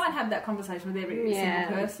quickly. She might have that conversation with every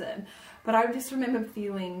single person. But I just remember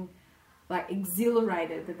feeling like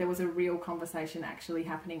exhilarated that there was a real conversation actually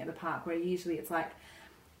happening at the park, where usually it's like,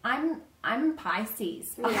 I'm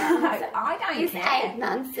Pisces. Yeah. I don't He's care. 8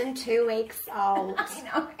 months and 2 weeks old. I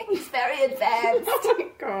know, he's very advanced. Oh my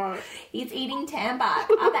God. He's eating Tambach.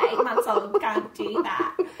 I'm 8 months old, can't do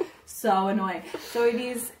that. So annoying. So it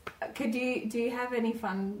is, do you have any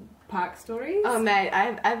fun park stories? Oh mate,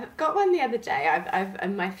 I've got one the other day.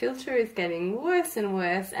 And my filter is getting worse and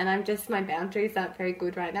worse, and my boundaries aren't very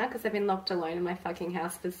good right now because I've been locked alone in my fucking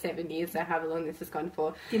house for 7 years, or however long this has gone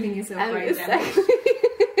for. Giving yourself brain damage.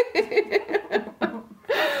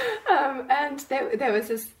 And there was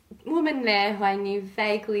this woman there who I knew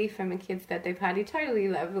vaguely from a kid's birthday party, totally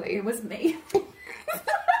lovely. It was me.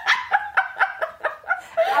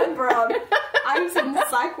 I'm Bron. I was in the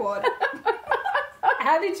psych ward.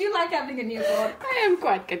 How did you like having a newborn? I am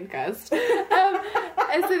quite concussed.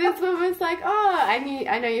 And so this woman was like, oh,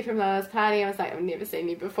 I know you from Lala's party. I was like, I've never seen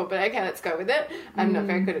you before, but okay, let's go with it. I'm not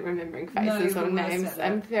very good at remembering faces or names.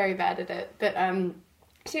 I'm very bad at it. But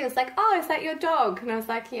she was like, oh, is that your dog? And I was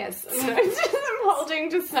like, yes. No, I'm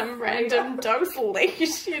holding just some random dog's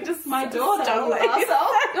leash. You just my daughter, stole it.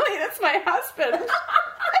 Exactly, that's my husband.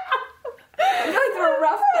 I'm going through a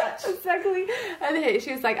rough patch. Exactly. And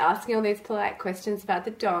she was like asking all these polite questions about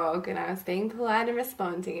the dog, and I was being polite and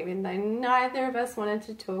responding, even though neither of us wanted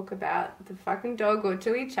to talk about the fucking dog or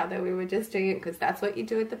to each other. We were just doing it because that's what you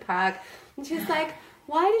do at the park. And she was like,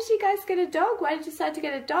 why did you guys get a dog? Why did you decide to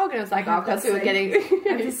get a dog? And I was like, oh, because we were getting... I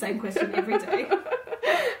have the same question every day.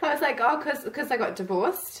 I was like, oh, because I got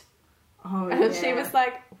divorced. Oh, and she was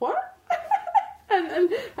like, what?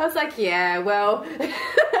 And I was like, yeah, well, it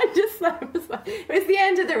was the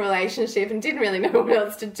end of the relationship and didn't really know what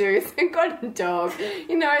else to do, so I got a dog,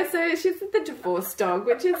 so she's the divorced dog,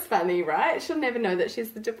 which is funny, right? She'll never know that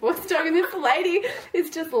she's the divorced dog, and this lady is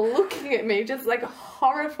just looking at me, just like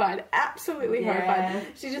horrified, absolutely horrified.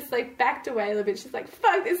 She just like backed away a little bit. She's like,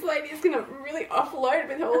 fuck, this lady is going to really offload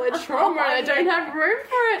with all her trauma and I don't have room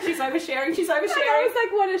for it. She's oversharing. And I was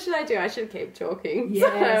like, what should I do? I should keep talking.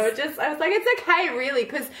 Yes. So I was like, it's okay, really,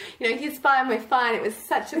 because he's fine, we're fine. It was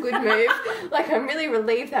such a good move. Like, I'm really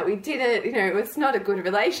relieved that we did it. It was not a good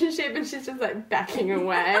relationship. And she's just like backing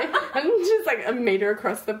away, and just like a meter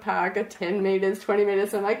across the park, or 10 meters, 20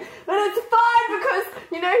 meters. I'm like, but it's fine because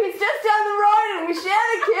he's just down the road and we share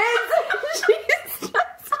the kids. She's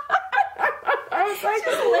just. I was like,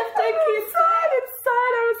 just left her kids inside.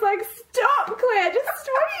 I was like, stop, Claire. Just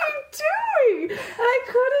what are you doing? And I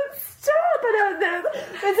couldn't stop. And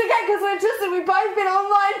it's okay because we've both been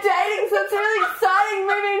online dating, so it's really exciting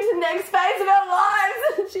moving to the next phase of our lives.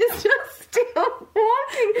 And she's just still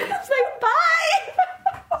walking. She's like, bye.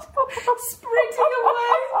 Sprinting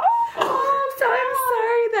away. So I'm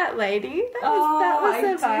sorry, that lady. That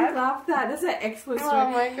was I do love that. That's an excellent story. Oh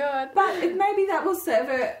my God. But maybe that will serve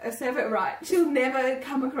it right. She'll never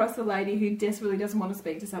come across a lady who desperately doesn't want to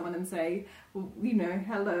speak to someone and say, well,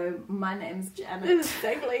 hello, my name's Janet.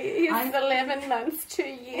 Exactly. He's 11 months, 2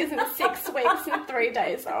 years, and 6 weeks and 3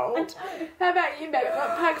 days old. How about you, babe?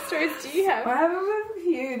 What park stories do you have? I have a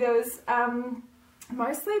few. There was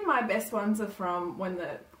mostly my best ones are from when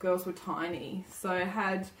the girls were tiny. So I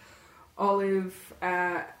had Olive,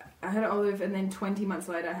 Olive, and then 20 months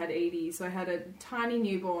later I had Edie. So I had a tiny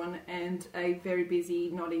newborn and a very busy,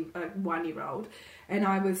 naughty 1-year-old. And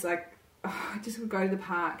I was like, I just would go to the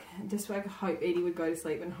park and just like hope Edie would go to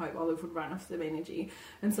sleep and hope Olive would run off some energy.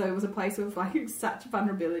 And so it was a place of like such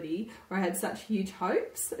vulnerability where I had such huge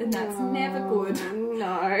hopes, and that's never good.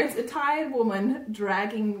 No. It's a tired woman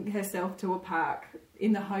dragging herself to a park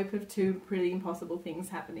in the hope of 2 pretty impossible things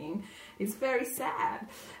happening. It's very sad.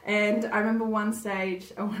 And I remember one time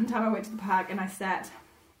I went to the park and I sat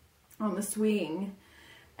on the swing,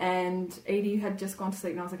 and Edie had just gone to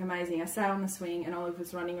sleep, and I was like, amazing. I sat on the swing and Olive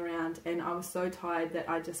was running around, and I was so tired that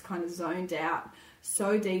I just kind of zoned out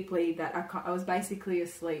so deeply that I was basically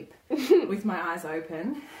asleep with my eyes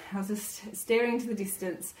open. I was just staring into the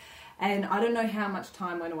distance, and I don't know how much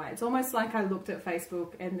time went away. It's almost like I looked at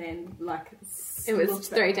Facebook and then like... It was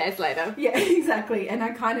 3 days later. Yeah, exactly. And I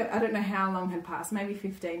don't know how long had passed, maybe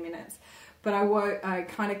 15 minutes. But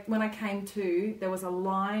when I came to, there was a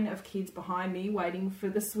line of kids behind me waiting for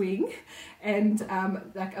the swing, and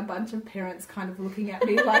like a bunch of parents kind of looking at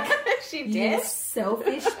me like, She "You did?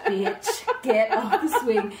 selfish bitch, get off the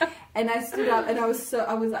swing." And I stood up and I was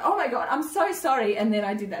like, "Oh my God, I'm so sorry." And then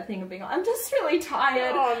I did that thing of being like, "I'm just really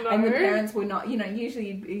tired." Oh, no. And the parents were not,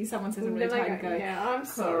 usually someone says I'm really tired, you go, yeah, I'm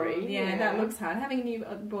sorry. Yeah, that looks hard. Having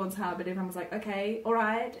newborn's hard, but everyone was like, okay, all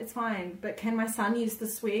right, it's fine. But can my son use the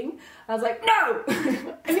swing? I was like, no,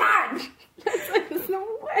 it's fine. It's the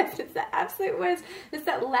worst. It's the absolute worst. It's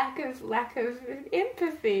that lack of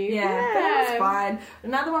empathy. Yeah, but it was fine.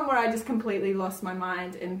 Another one where I just completely lost my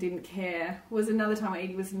mind and didn't care was another time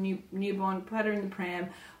Edie was newborn, put her in the pram,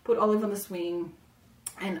 put Olive on the swing.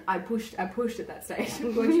 And I pushed at that stage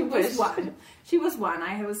when she was 1. She was 1.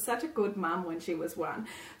 I was such a good mum when she was 1.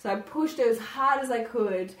 So I pushed her as hard as I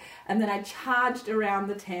could, and then I charged around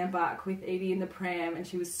the Tambuck with Edie in the pram, and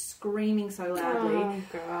she was screaming so loudly. Oh,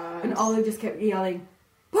 God. And Ollie just kept yelling,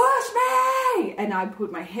 "Push me!" And I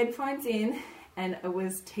put my headphones in, and it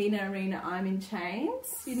was Tina Arena, "I'm in Chains."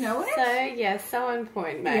 You know it? So on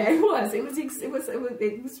point, mate. Yeah, it was.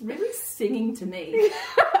 It was really singing to me.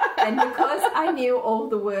 And because I knew all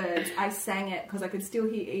the words, I sang it because I could still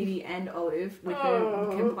hear Edie and Olive with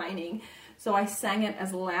her complaining. So I sang it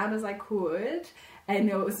as loud as I could. And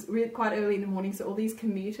it was quite early in the morning, so all these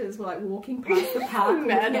commuters were like walking past the park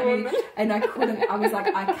looking at me, and I was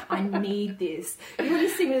like, I need this. You want to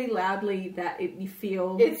sing really loudly that you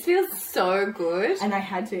feel... It feels so good. And I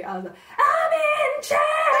had to. I was like, "I'm in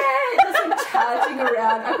chains!" Just like charging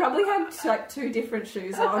around. I probably had like 2 different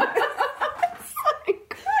shoes on.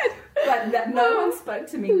 But no one spoke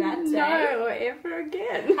to me that day. No, ever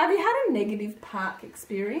again. Have you had a negative park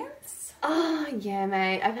experience? Oh, yeah,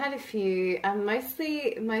 mate. I've had a few.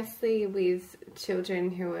 Mostly with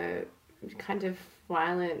children who are kind of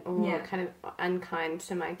violent or kind of unkind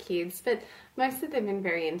to my kids. But most of them have been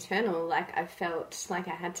very internal. Like, I felt like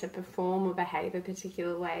I had to perform or behave a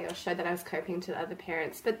particular way or show that I was coping to the other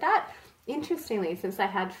parents. But that, interestingly, since I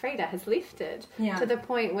had Frida, has lifted to the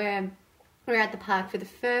point where... we were at the park for the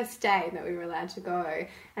first day that we were allowed to go,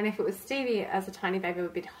 and if it was Stevie as a tiny baby,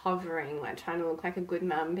 would be hovering, like trying to look like a good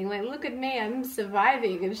mum, being like, "Look at me, I'm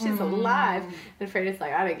surviving and she's alive." And Frida's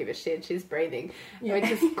like, "I don't give a shit, she's breathing," which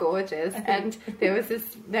is gorgeous. And there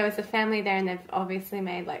was a family there, and they've obviously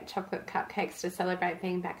made like chocolate cupcakes to celebrate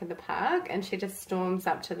being back at the park, and she just storms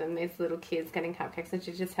up to them, these little kids getting cupcakes, and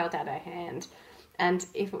she just held out her hand. And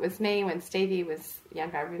if it was me when Stevie was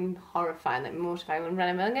younger, I'd been horrified, like mortified, and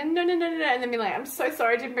running around and no, and then be like, "I'm so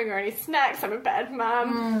sorry, I didn't bring her any snacks. I'm a bad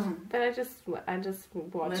mum." But I just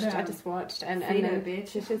watched, and then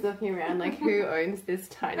she's looking around like, "Who owns this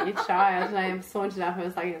tiny child?" And I sauntered up and I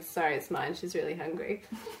was like, "Sorry, it's mine. She's really hungry."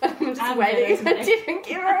 I'm just waiting. I didn't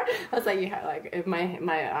give her. I was like, "You have like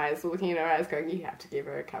my eyes looking in her eyes, going, you have to give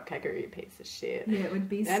her a cupcake or you piece of shit." Yeah, it would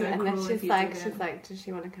be so and cool. And then she's like, "Does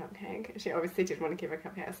she want a cupcake?" She obviously did want to give her a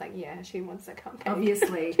cupcake. I was like, "Yeah, she wants a cupcake."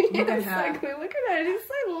 Obviously. Look at her. Exactly. Look at her. She's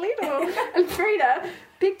so little. And Frida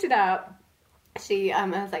picked it up. I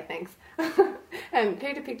was like, "Thanks." And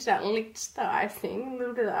Peter picked it up, licked the icing, a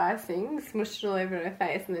little bit of icing, smushed it all over her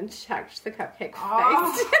face, and then chucked the cupcake face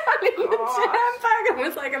down in the jam bag. I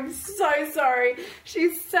was like, "I'm so sorry.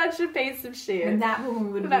 She's such a piece of shit." And that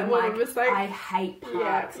woman would have been like, "I hate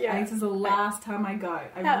parks. This is the last time I go.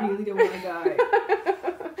 I really don't want to go."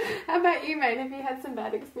 How about you, mate? Have you had some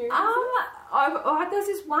bad experiences? There's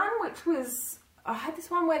this one I had this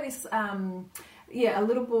one where this a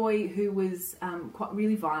little boy who was quite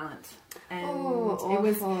really violent, and it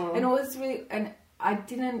was really, and I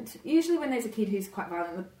didn't. Usually, when there's a kid who's quite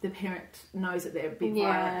violent, the parent knows that they're a bit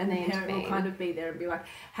violent, and the parent will kind of be there and be like,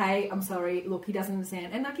 "Hey, I'm sorry. Look, he doesn't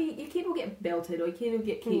understand." And like, your kid will get belted or your kid will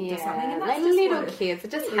get kicked or something. And that's like just little kids.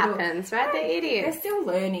 It just happens, right? They're idiots. They're still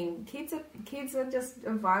learning. Kids are just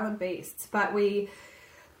violent beasts.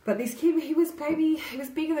 But this kid, he was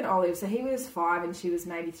bigger than Olive, so he was 5 and she was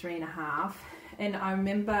maybe 3.5. And I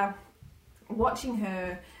remember watching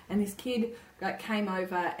her, and this kid like came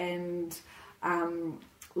over and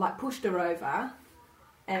like pushed her over,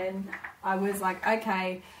 and I was like,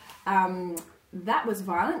 okay, that was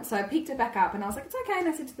violent. So I picked her back up and I was like, it's okay. And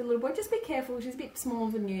I said to the little boy, just be careful, she's a bit smaller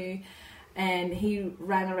than you. And he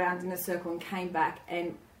ran around in a circle and came back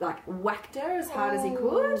and like whacked her as hard as he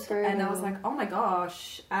could. And I was like, oh my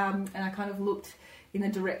gosh. And I kind of looked in the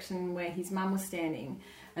direction where his mum was standing,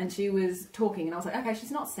 and she was talking, and I was like, okay, she's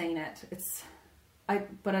not seen it. I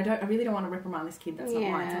really don't want to reprimand this kid. That's not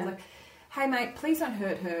mine. So I was like, hey mate, please don't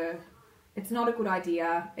hurt her. It's not a good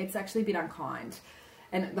idea. It's actually a bit unkind.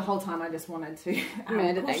 And the whole time I just wanted to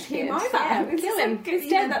push him over. Yeah, kill him. Because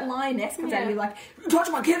that lioness comes out and be like, you touch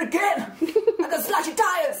my kid again, I'm going to slash your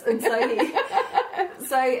tyres. And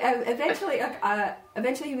so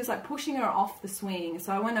eventually he was like pushing her off the swing.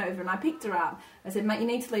 So I went over and I picked her up. I said, mate, you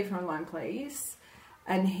need to leave her alone, please.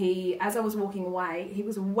 And as I was walking away, he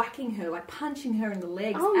was whacking her, like punching her in the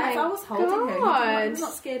legs as I was holding her. He was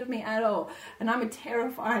not scared of me at all. And I'm a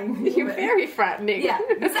terrifying woman. You're very frightening. Yeah,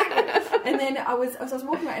 exactly. And then I was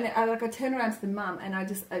walking around, and I turned around to the mum, and I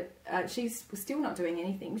just, she was still not doing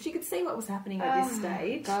anything. She could see what was happening at this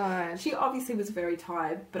stage. God. She obviously was very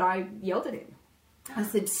tired, but I yelled at him. I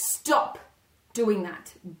said, stop doing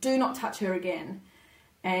that. Do not touch her again.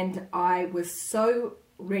 And I was so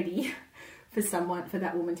ready for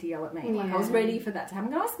that woman to yell at me. Like, I was ready for that to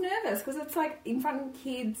happen. And I was nervous because it's like in front of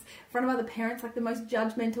kids, in front of other parents, like the most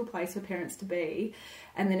judgmental place for parents to be.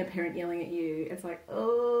 And then a parent yelling at you, it's like,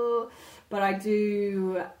 oh. But I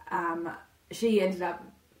do, she ended up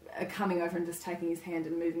coming over and just taking his hand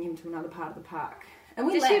and moving him to another part of the park. And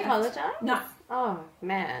we Did left. she apologise? No. Oh,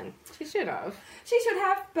 man. She should have. She should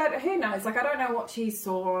have, but who knows? Like, I don't know what she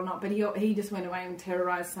saw or not, but he just went away and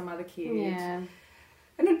terrorised some other kid. Yeah.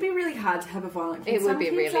 And it'd be really hard to have a violent kid. It would Some be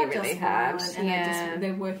kids really, are really just hard. violent, and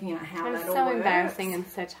they're working out how that all so works. embarrassing and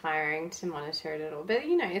so tiring to monitor it at all. But,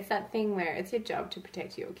 you know, it's that thing where it's your job to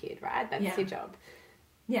protect your kid, right? That's your job.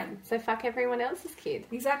 Yeah. So fuck everyone else's kid.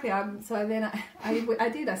 Exactly. So then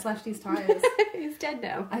I slashed his tyres. He's dead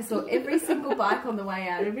now. I saw every single bike on the way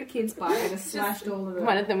out, every kid's bike, I just slashed all of them.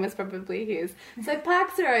 One of them was probably his. So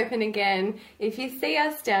parks are open again. If you see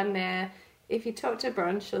us down there, if you talk to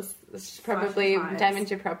Bron, she'll probably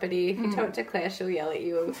damage your property. If you talk to Claire, she'll yell at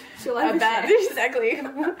you about exactly.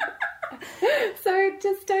 So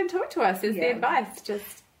just don't talk to us is the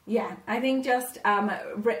advice. I think just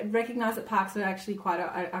recognise that parks are actually quite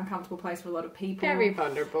an uncomfortable place for a lot of people. Very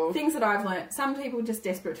vulnerable. Things that I've learnt. Some people are just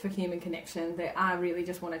desperate for human connection. They really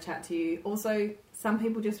just want to chat to you. Also, some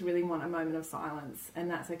people just really want a moment of silence,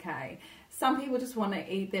 and that's okay. Some people just want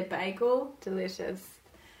to eat their bagel. Delicious.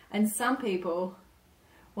 And some people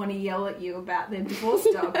want to yell at you about their divorce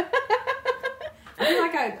dog. I feel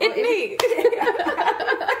like me.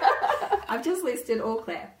 I've just listed all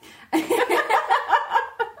Claire.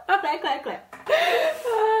 Claire.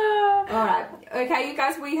 All right. Okay, you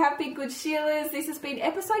guys, we have been good Sheilas. This has been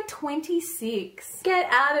episode 26.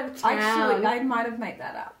 Get out of town. Actually, I might have made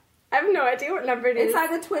that up. I have no idea what number it is. It's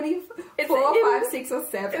either 24, 5, 6, or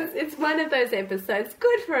 7. It's one of those episodes.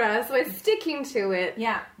 Good for us. We're sticking to it.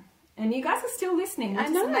 Yeah. And you guys are still listening, which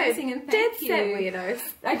is amazing, and thank you. Dead set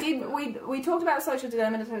weirdos. We talked about social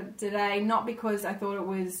dilemma today, not because I thought it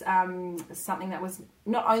was something that was,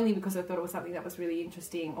 not only because I thought it was something that was really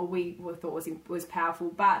interesting or we thought was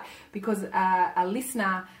powerful, but because a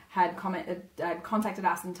listener had contacted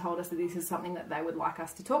us and told us that this is something that they would like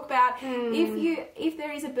us to talk about. If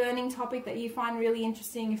there is a burning topic that you find really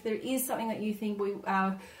interesting, if there is something that you think we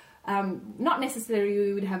not necessarily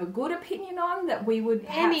we would have a good opinion on, that we would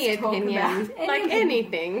any opinion, like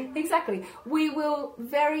anything. Exactly. We will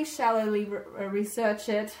very shallowly research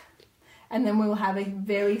it, and then we'll have a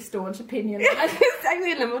very staunch opinion on it.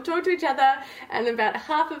 Exactly, and then we'll talk to each other, and about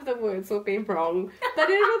half of the words will be wrong, but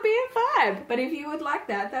it'll be a vibe. But if you would like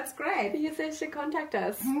that, that's great. You should contact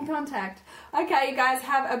us. Contact. Okay, you guys,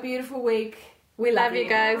 have a beautiful week. We love you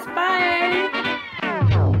guys. Bye.